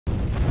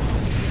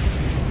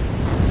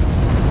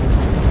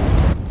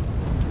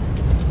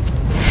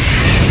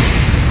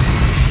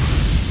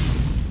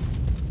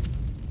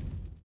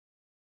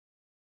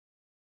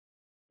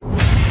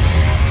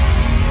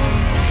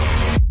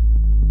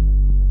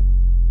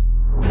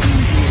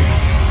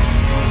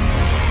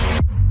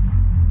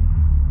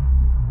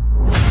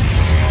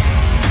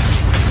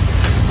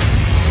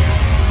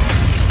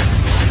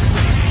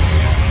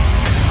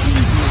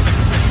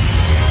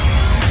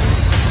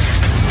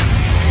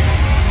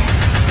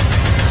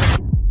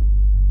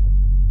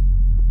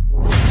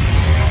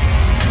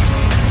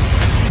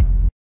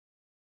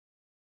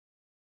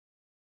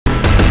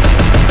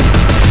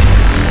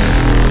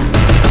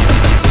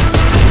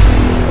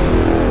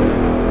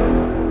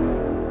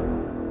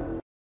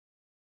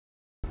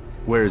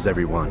Where is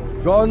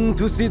everyone? Gone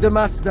to see the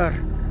Master.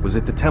 Was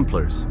it the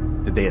Templars?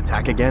 Did they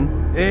attack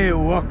again? They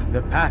walk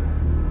the path.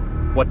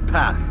 What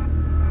path?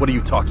 What are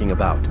you talking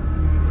about?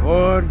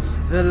 Towards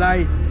the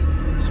light.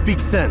 Speak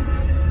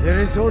sense. There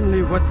is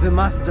only what the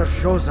Master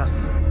shows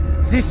us.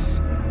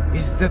 This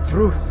is the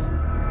truth.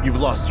 You've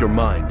lost your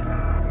mind.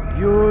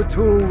 You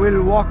too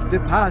will walk the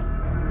path,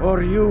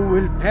 or you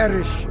will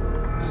perish.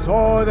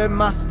 So the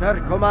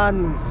Master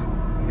commands.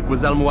 It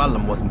was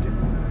Al-Mualim, wasn't it?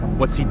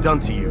 What's he done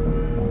to you?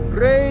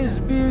 Praise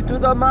be to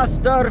the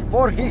Master,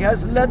 for he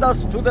has led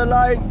us to the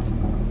light.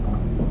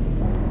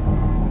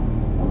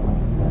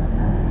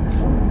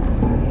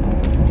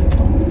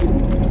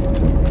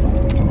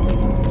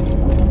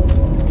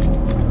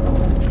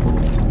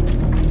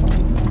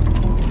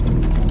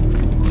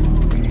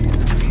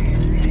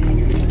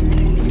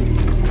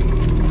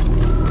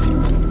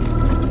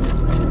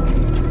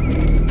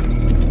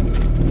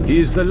 He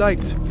is the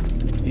light.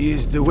 He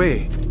is the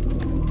way.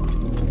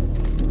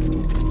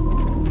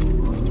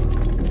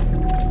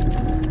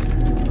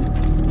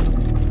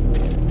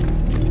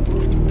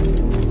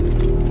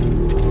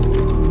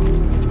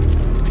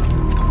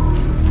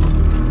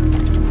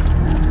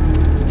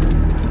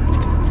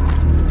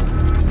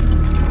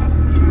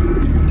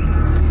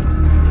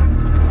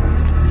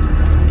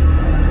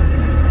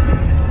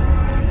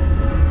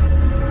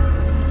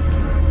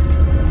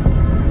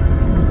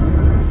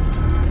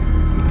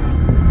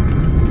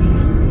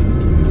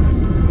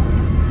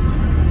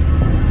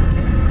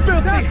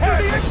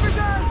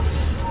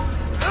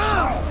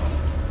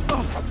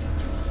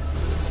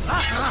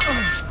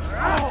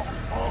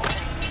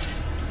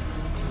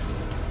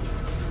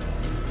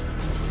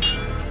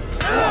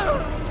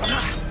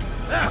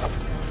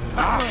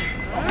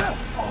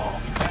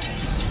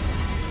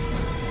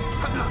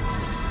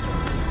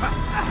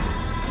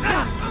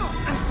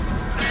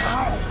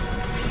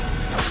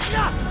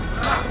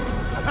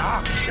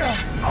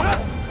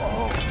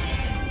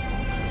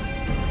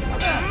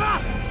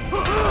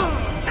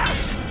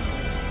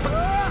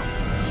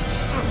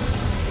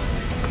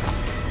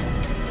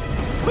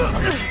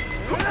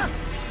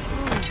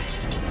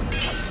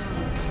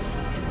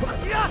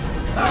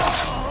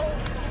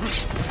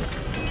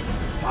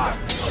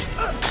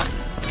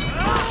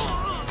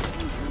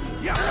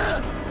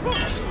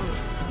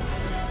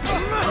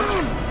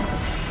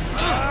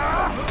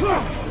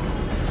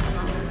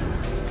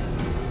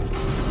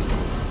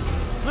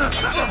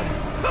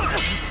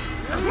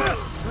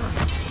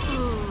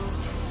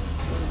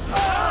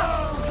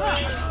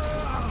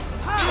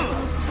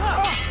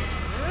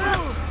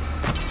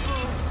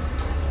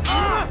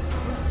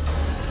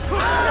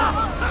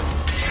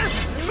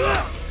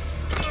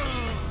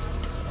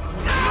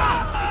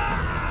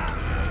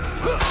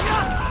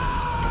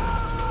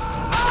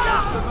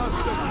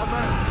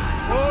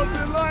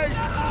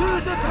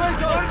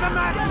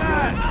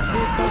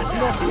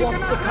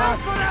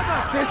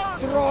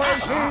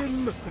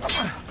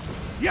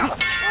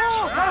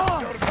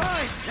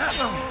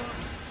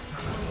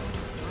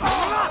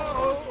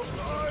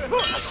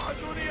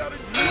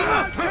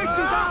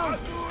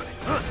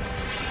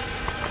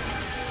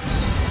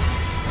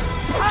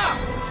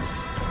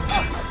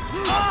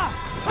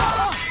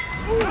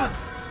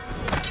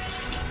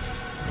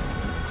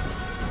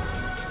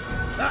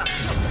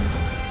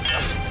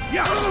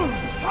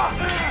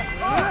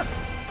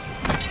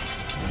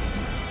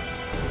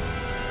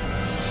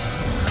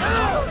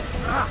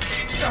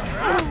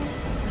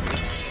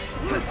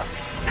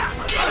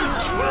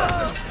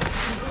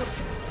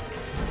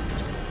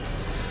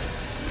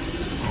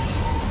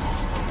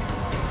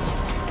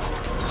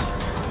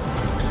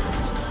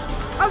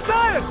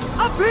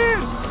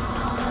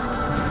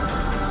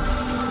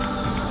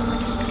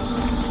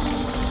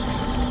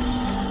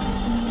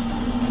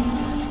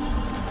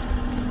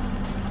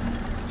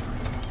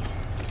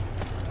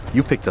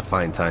 You picked a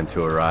fine time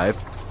to arrive.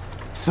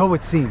 So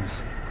it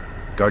seems.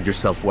 Guard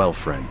yourself well,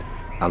 friend.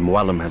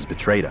 Al-Mualim has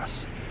betrayed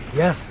us.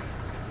 Yes.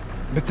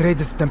 Betrayed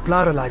his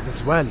Templar allies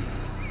as well.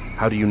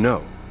 How do you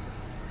know?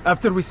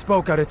 After we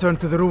spoke, I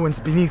returned to the ruins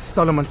beneath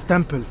Solomon's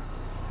temple.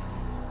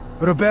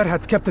 Robert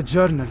had kept a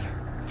journal,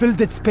 filled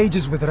its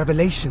pages with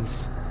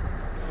revelations.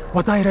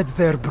 What I read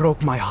there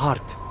broke my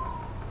heart.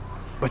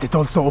 But it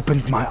also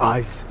opened my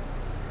eyes.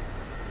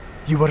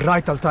 You were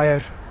right,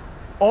 Altair.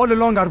 All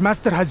along, our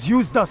master has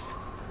used us.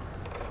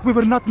 We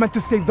were not meant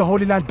to save the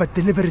Holy Land, but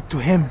deliver it to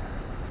him.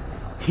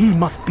 He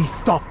must be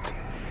stopped.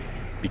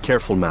 Be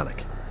careful,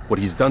 Malik. What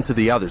he's done to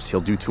the others, he'll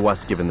do to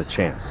us given the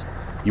chance.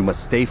 You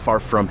must stay far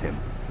from him.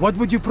 What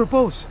would you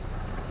propose?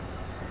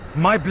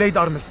 My blade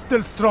arm is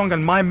still strong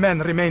and my men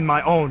remain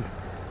my own.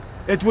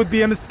 It would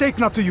be a mistake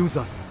not to use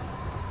us.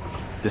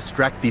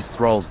 Distract these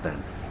thralls,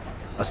 then.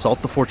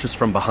 Assault the fortress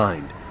from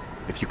behind.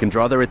 If you can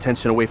draw their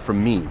attention away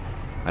from me,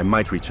 I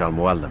might reach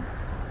Al-Mualim.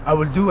 I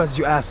will do as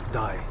you ask,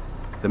 Dai.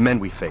 The men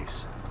we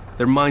face,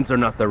 their minds are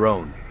not their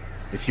own.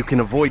 If you can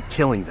avoid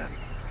killing them.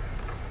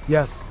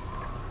 Yes.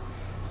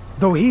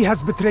 Though he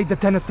has betrayed the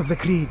tenets of the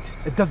Creed,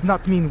 it does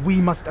not mean we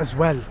must as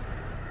well.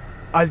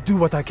 I'll do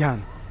what I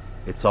can.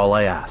 It's all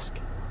I ask.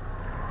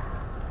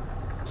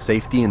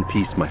 Safety and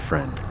peace, my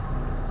friend.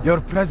 Your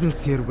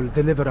presence here will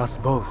deliver us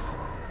both.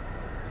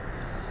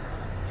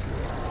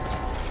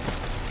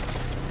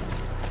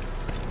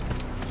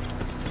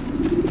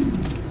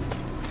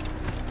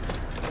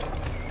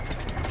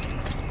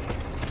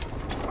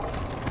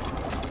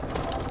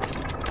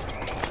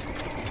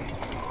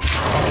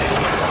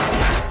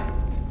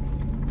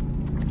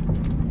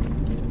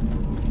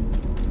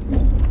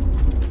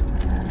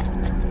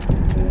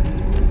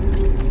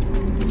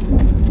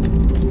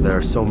 There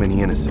are so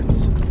many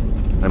innocents.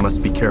 I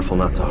must be careful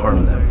not to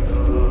harm them.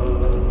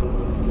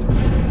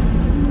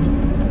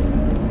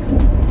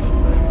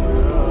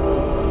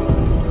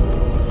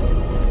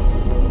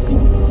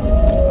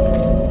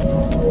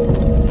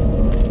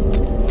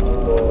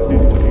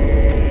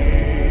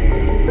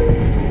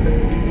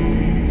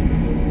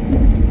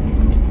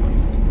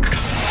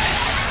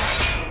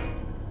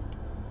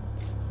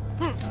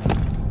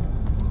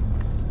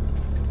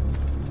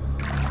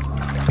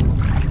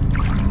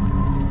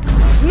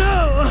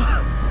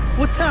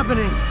 What's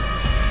happening?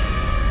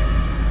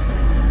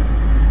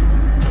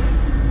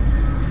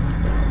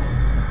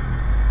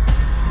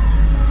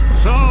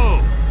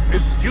 So, the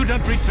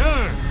student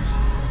returns.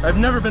 I've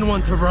never been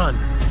one to run.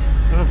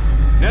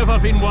 Never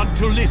been one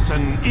to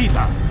listen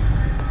either.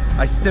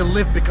 I still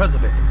live because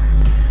of it.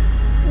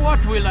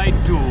 What will I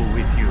do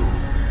with you?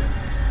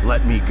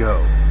 Let me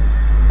go.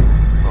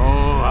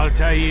 Oh,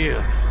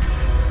 Altair.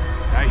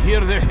 I hear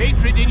the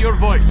hatred in your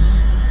voice.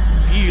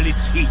 Feel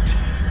its heat.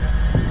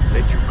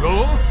 Let you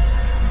go?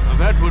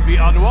 That would be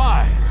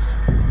unwise.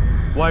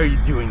 Why are you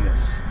doing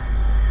this?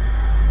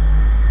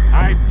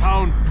 I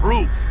found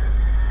proof.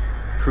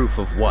 Proof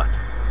of what?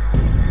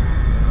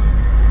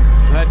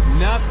 That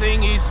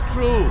nothing is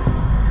true.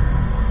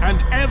 And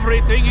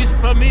everything is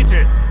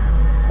permitted.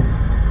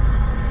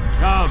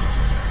 Come.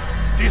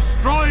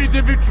 Destroy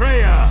the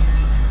betrayer.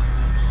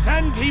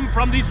 Send him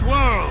from this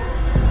world.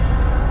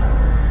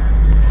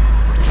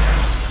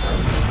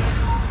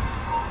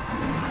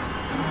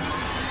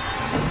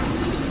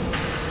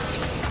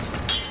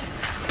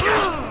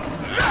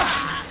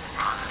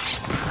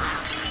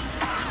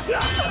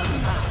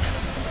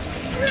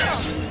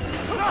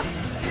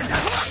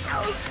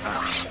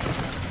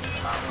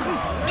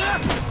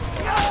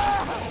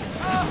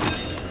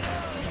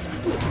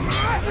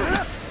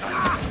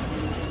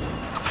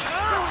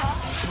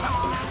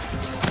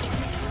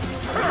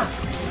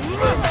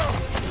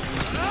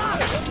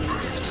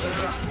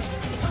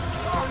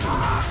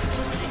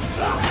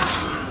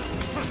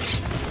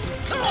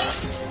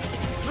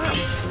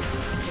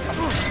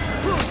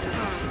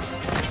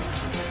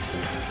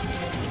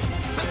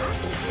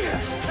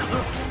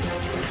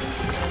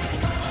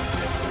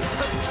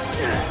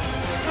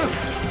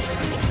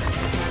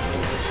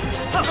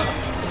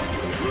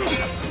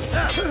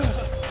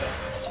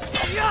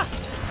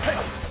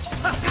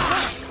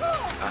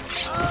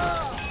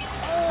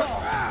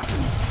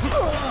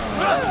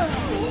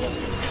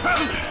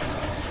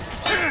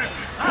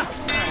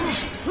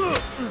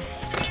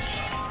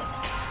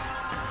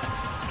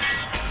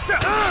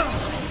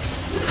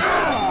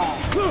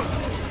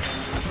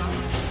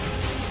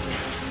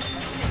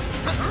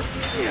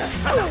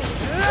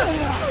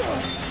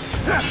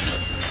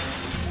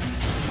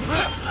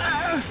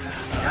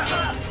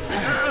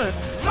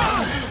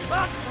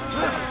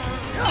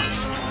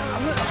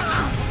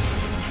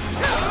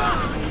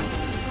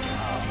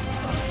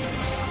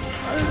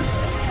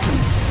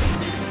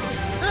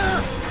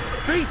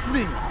 Face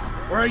me!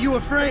 Or are you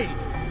afraid?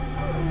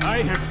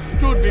 I have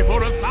stood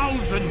before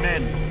 1,000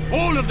 men,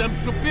 all of them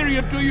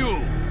superior to you,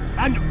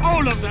 and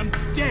all of them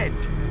dead,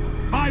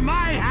 by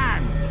my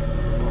hand.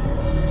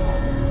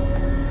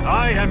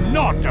 I am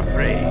not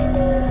afraid.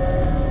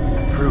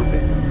 Prove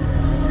it.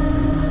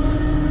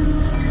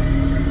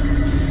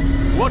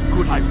 What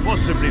could I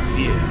possibly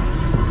fear?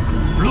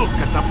 Look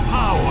at the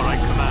power I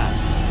command.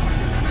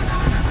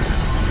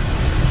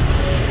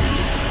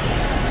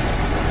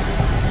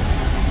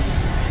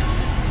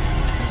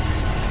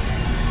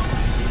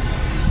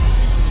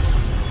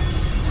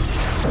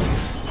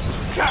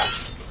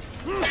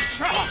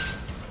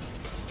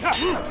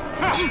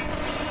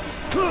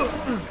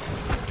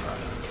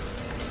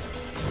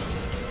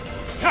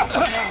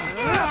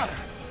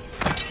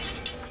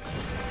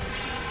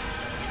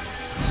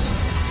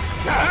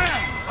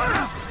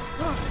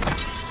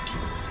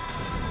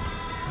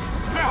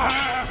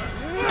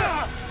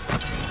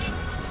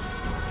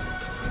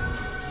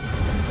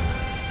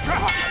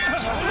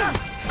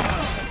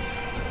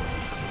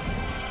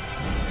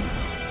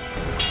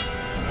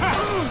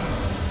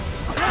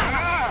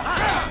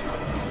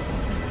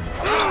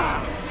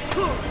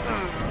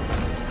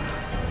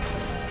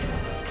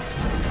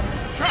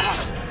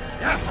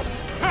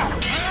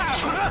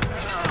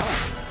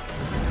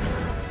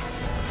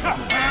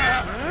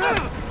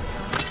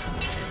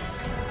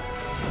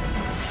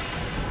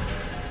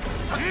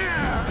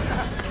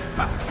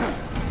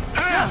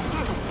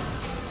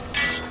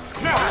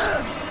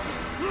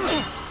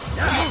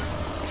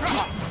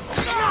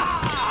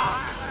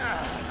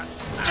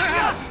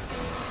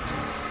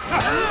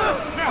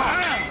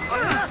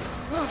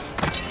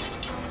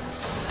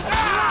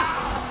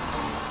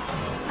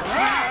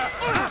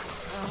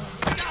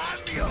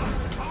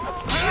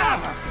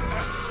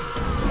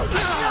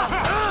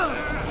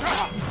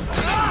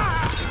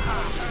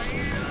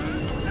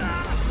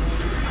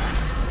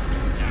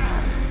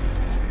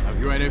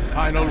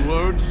 final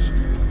words?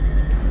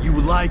 You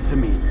lied to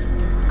me.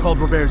 Called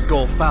Robert's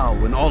goal foul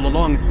when all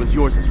along it was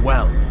yours as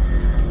well.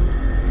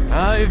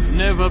 I've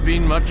never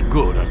been much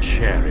good at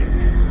sharing.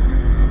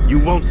 You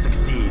won't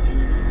succeed.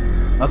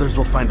 Others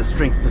will find the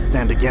strength to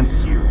stand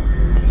against you.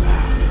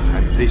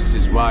 And this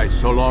is why,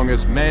 so long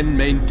as men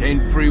maintain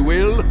free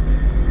will,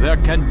 there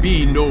can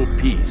be no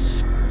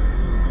peace.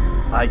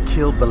 I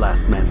killed the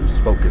last man who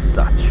spoke as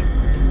such.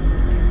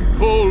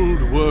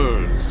 Bold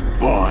words,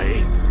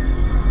 boy.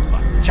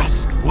 But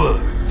just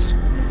words.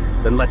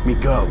 Then let me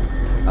go.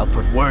 I'll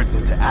put words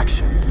into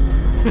action.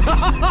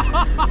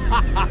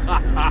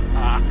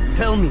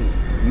 Tell me,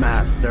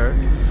 Master,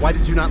 why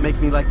did you not make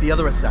me like the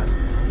other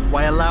assassins?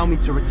 Why allow me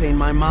to retain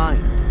my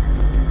mind?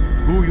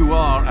 Who you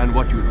are and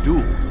what you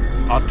do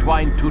are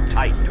twined too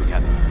tight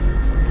together.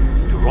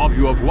 To rob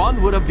you of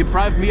one would have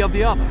deprived me of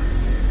the other.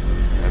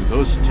 And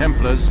those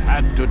Templars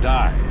had to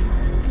die.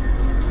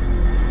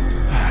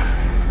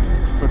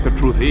 But the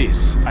truth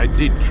is, I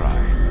did try.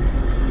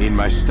 In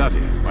my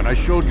study, when I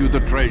showed you the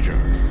treasure.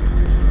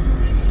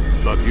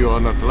 But you are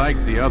not like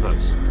the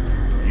others.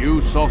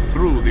 You saw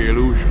through the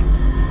illusion.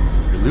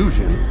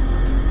 Illusion?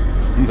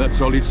 That's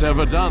all it's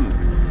ever done.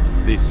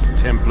 This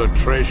Templar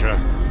treasure,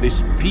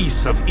 this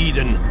piece of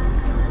Eden,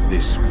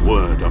 this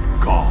word of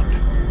God.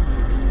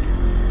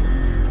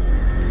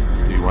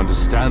 Do you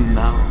understand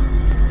now?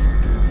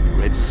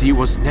 Red Sea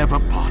was never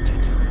parted.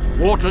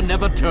 Water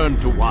never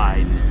turned to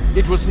wine.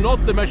 It was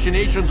not the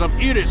machinations of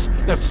Iris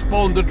that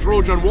spawned the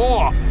Trojan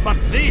War, but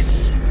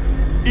this!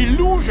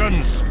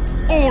 Illusions!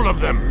 All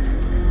of them!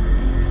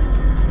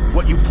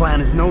 What you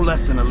plan is no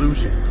less an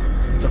illusion.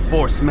 To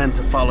force men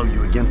to follow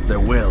you against their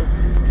will.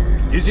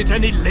 Is it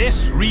any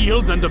less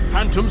real than the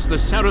phantoms the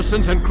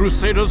Saracens and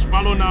Crusaders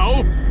follow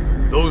now?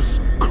 Those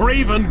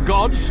craven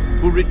gods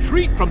who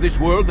retreat from this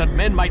world that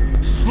men might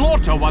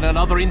slaughter one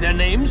another in their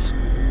names?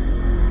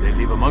 They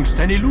live amongst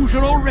an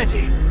illusion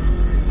already.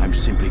 I'm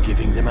simply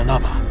giving them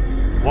another.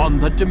 One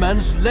that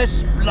demands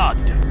less blood.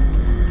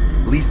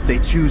 At least they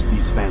choose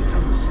these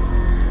phantoms.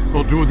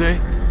 Or do they?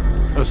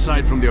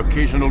 Aside from the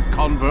occasional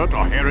convert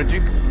or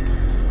heretic?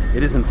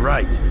 It isn't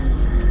right.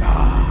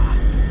 Ah,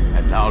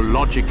 and now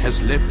logic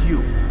has left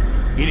you.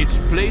 In its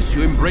place,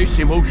 you embrace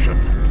emotion.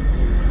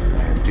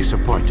 I am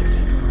disappointed.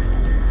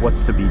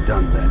 What's to be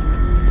done then?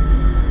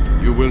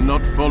 You will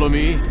not follow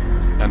me,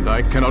 and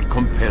I cannot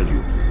compel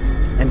you.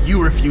 And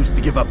you refuse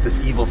to give up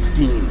this evil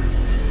scheme.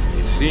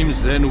 It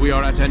seems then we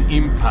are at an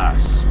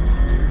impasse.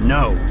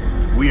 No,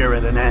 we are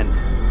at an end.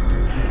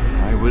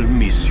 I will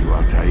miss you,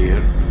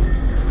 Altair.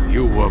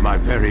 You were my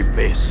very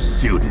best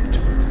student.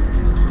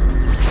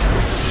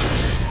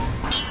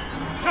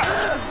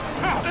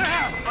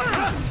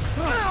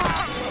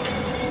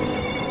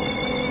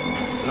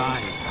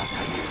 Blind,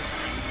 Altair.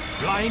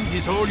 Blind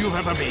is all you've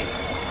ever been.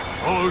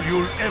 All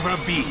you'll ever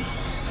be.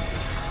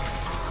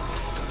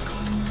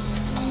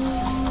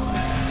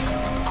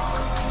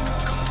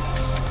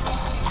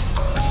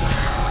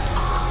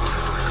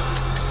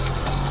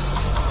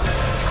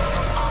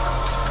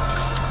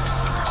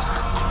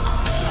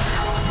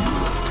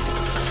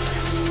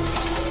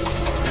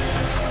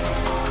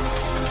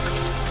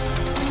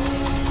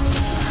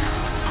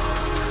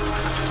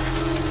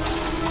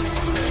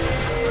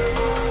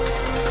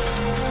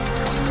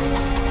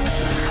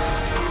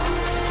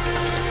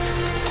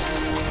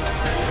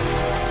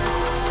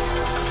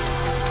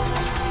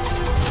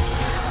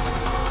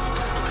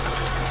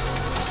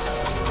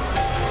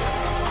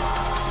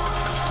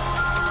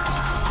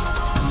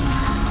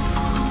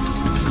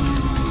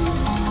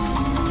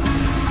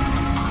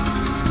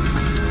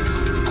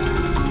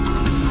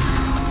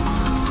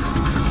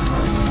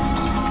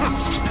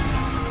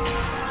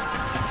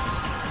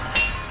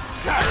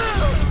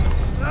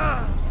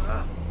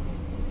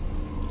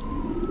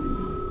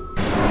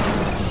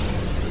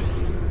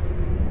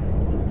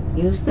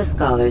 Use the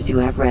scholars you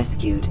have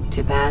rescued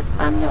to pass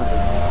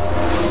unnoticed.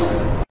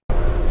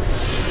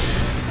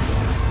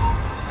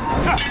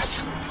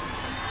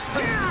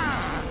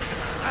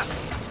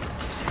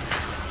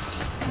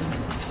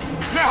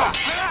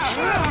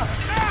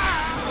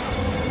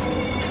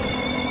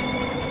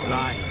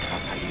 Blind,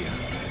 Altair.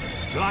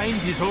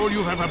 Blind is all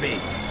you've ever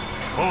been.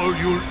 All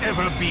you'll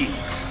ever be.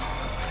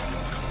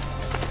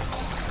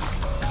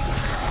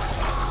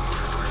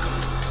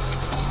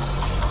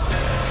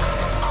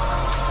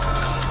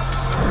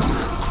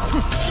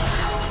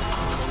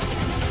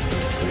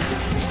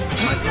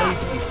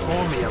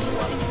 For me,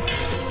 everyone.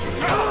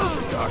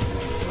 The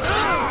darkness.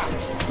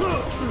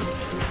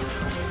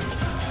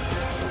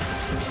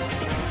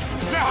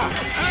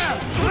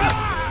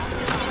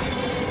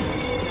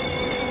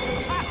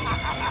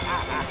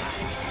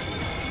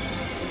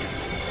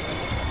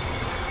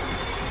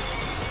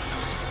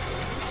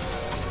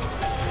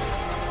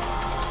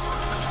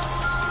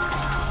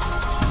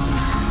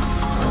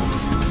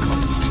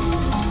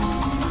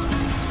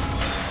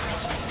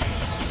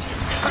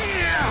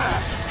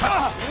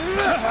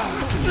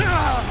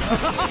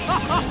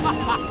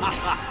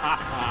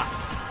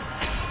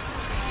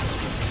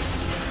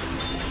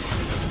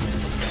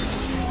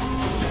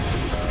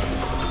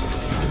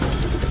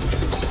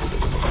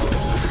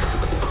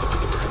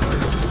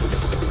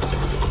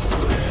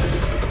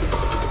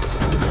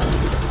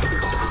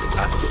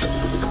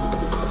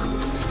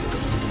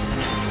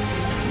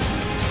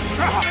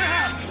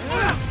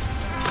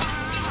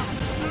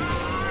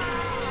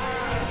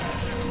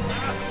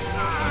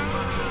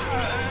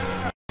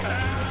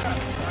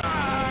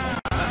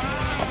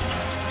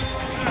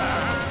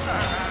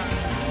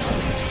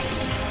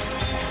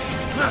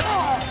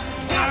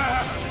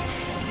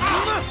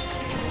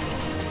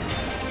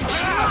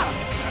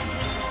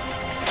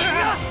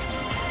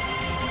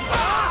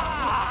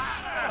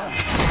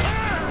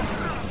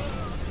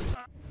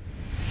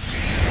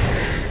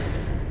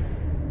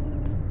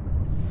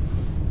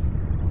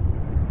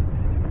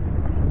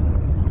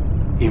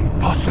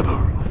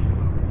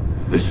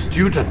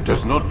 student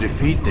does not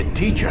defeat the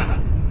teacher.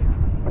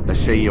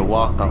 الشيء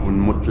واقع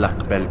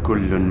مطلق بل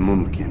كل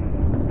ممكن.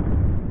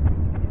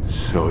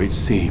 So it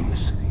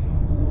seems.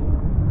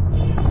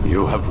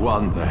 You have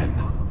won then.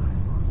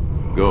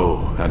 Go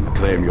and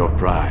claim your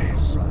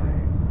prize.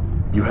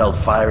 You held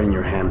fire in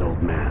your hand,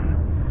 old man.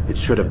 It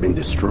should have been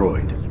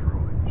destroyed.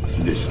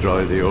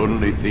 Destroy the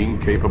only thing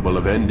capable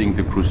of ending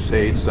the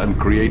Crusades and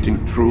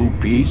creating true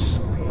peace?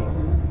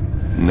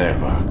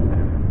 Never.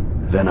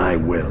 Then I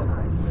will.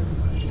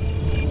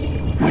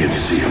 We'll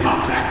see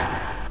about that.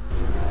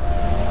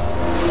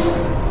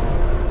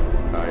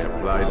 I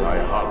applied my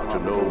heart to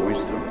know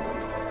wisdom,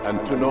 and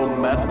to know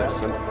madness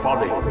and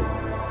folly.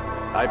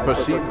 I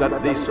perceived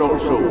that this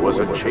also was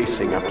a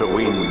chasing after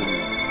wind.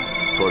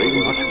 For in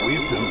much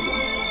wisdom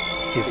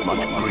is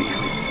much grief.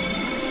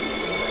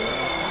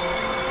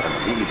 And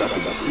he that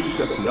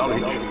increaseth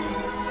knowledge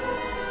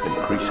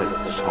increaseth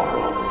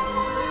sorrow.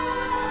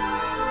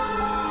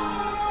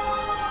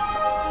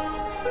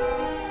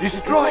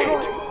 Destroy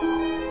it!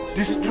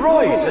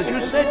 Destroy it as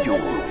you said you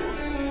would!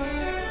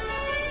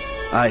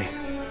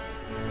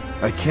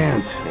 I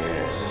can't.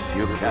 Yes,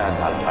 you can,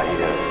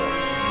 Altair.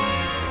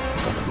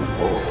 But you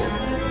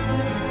won't.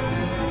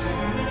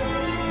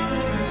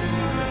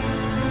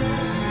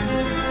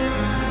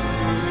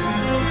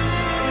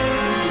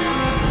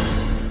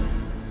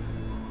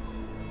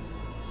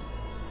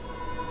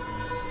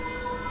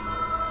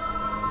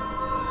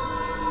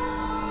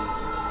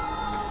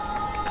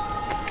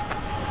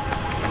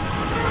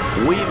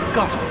 We've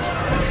got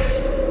it.